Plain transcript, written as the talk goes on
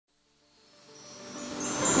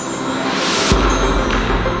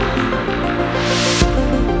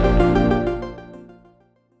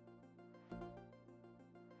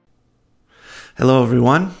Hello,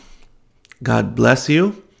 everyone. God bless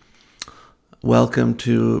you. Welcome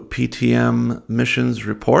to PTM Missions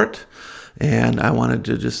Report. And I wanted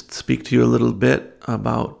to just speak to you a little bit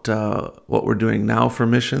about what we're doing now for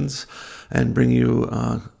missions and bring you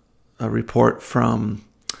a report from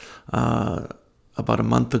about a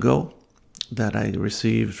month ago that I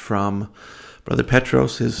received from Brother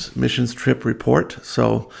Petros, his missions trip report.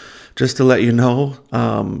 So just to let you know,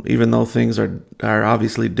 even though things are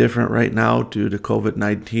obviously different right now due to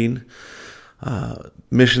COVID-19,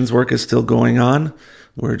 missions work is still going on.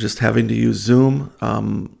 We're just having to use Zoom.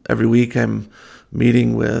 Every week I'm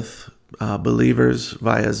meeting with believers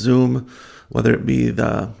via Zoom, whether it be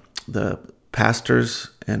the pastors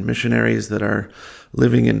and missionaries that are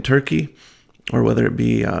living in Turkey, or whether it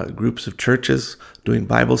be groups of churches, doing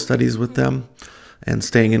Bible studies with them and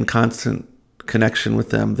staying in constant connection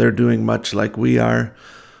with them. They're doing much like we are,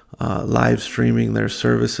 live streaming their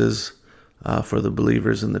services for the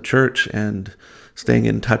believers in the church and staying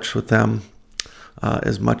in touch with them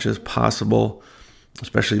as much as possible.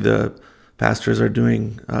 Especially the pastors are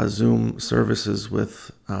doing Zoom services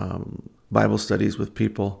with Bible studies with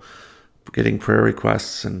people, getting prayer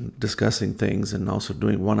requests and discussing things, and also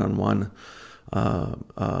doing one-on-one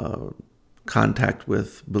contact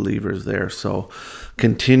with believers there. So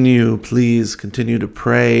please continue to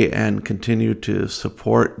pray and continue to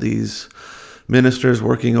support these ministers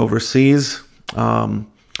working overseas.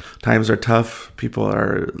 Times are tough. People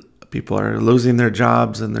are losing their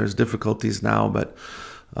jobs, and there's difficulties now, but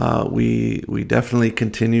we definitely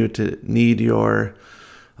continue to need your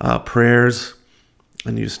prayers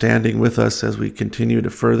and you standing with us as we continue to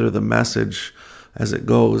further the message as it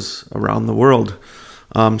goes around the world.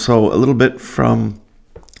 So a little bit from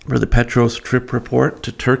Brother Petros' trip report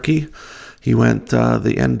to Turkey. He went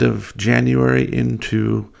the end of January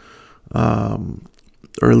into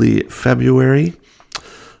early February,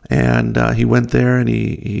 and he went there and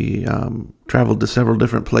he traveled to several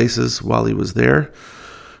different places while he was there,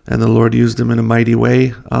 and the Lord used him in a mighty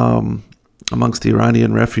way amongst the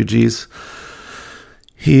Iranian refugees.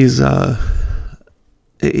 He's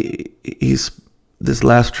this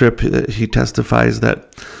last trip, he testifies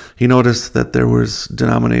that he noticed that there was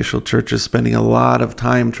denominational churches spending a lot of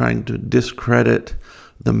time trying to discredit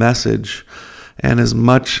the message. And as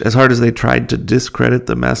hard as they tried to discredit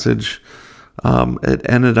the message, it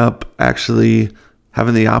ended up actually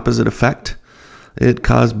having the opposite effect. It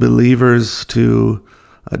caused believers to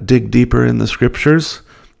dig deeper in the scriptures,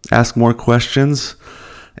 ask more questions,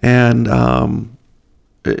 and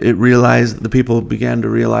the people began to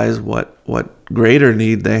realize what greater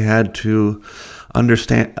need they had to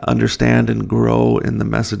understand and grow in the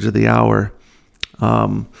message of the hour.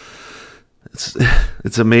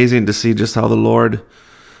 It's amazing to see just how the Lord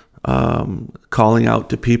calling out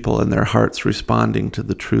to people and their hearts responding to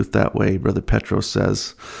the truth that way. Brother Petros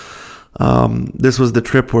says this was the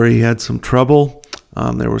trip where he had some trouble.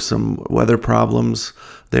 There were some weather problems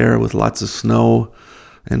there with lots of snow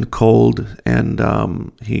and cold, and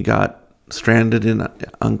he got stranded in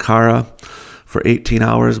Ankara for 18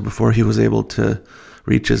 hours before he was able to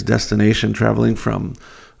reach his destination, traveling from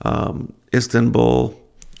Istanbul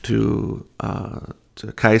to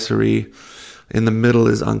Kayseri. In the middle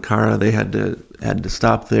is Ankara. They had to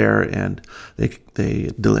stop there, and they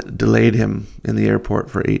delayed him in the airport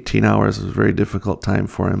for 18 hours. It was a very difficult time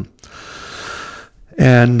for him.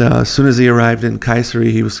 And as soon as he arrived in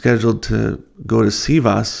Kayseri, he was scheduled to go to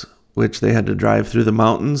Sivas, which they had to drive through the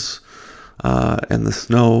mountains and the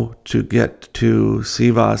snow to get to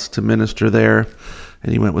Sivas to minister there.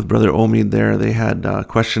 And he went with Brother Omid there. They had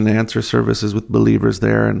question and answer services with believers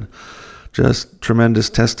there, and just tremendous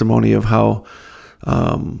testimony of how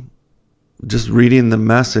just reading the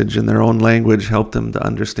message in their own language helped them to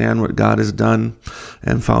understand what God has done,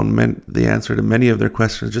 and found the answer to many of their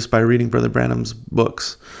questions just by reading Brother Branham's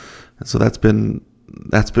books. And so that's been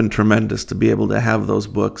tremendous to be able to have those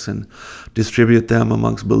books and distribute them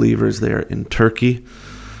amongst believers there in Turkey.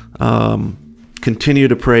 Continue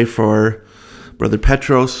to pray for Brother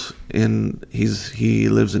Petros. He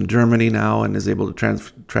lives in Germany now and is able to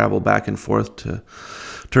travel back and forth to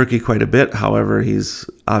Turkey quite a bit. However, he's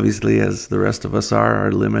obviously, as the rest of us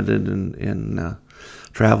are limited in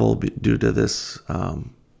travel due to this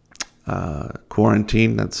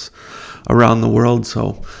quarantine that's around the world.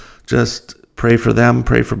 So just pray for them.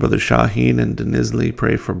 Pray for Brother Shaheen and Denizli.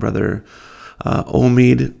 Pray for Brother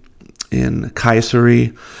Omid in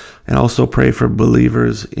Kayseri, and also pray for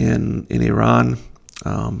believers in Iran.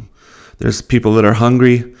 There's people that are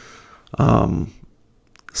hungry.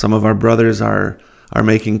 Some of our brothers are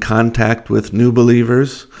making contact with new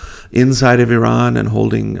believers inside of Iran and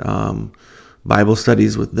holding Bible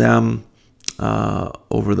studies with them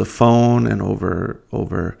over the phone and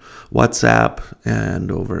over WhatsApp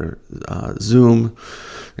and over Zoom.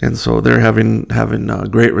 And so they're having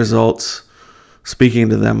great results, speaking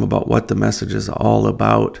to them about what the message is all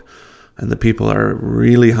about. And the people are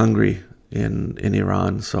really hungry in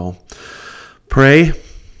Iran. So pray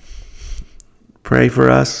for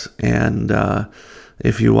us. And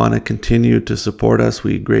if you want to continue to support us,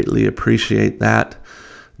 we greatly appreciate that.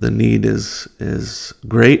 The need is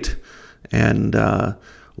great. And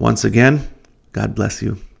once again, God bless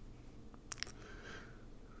you.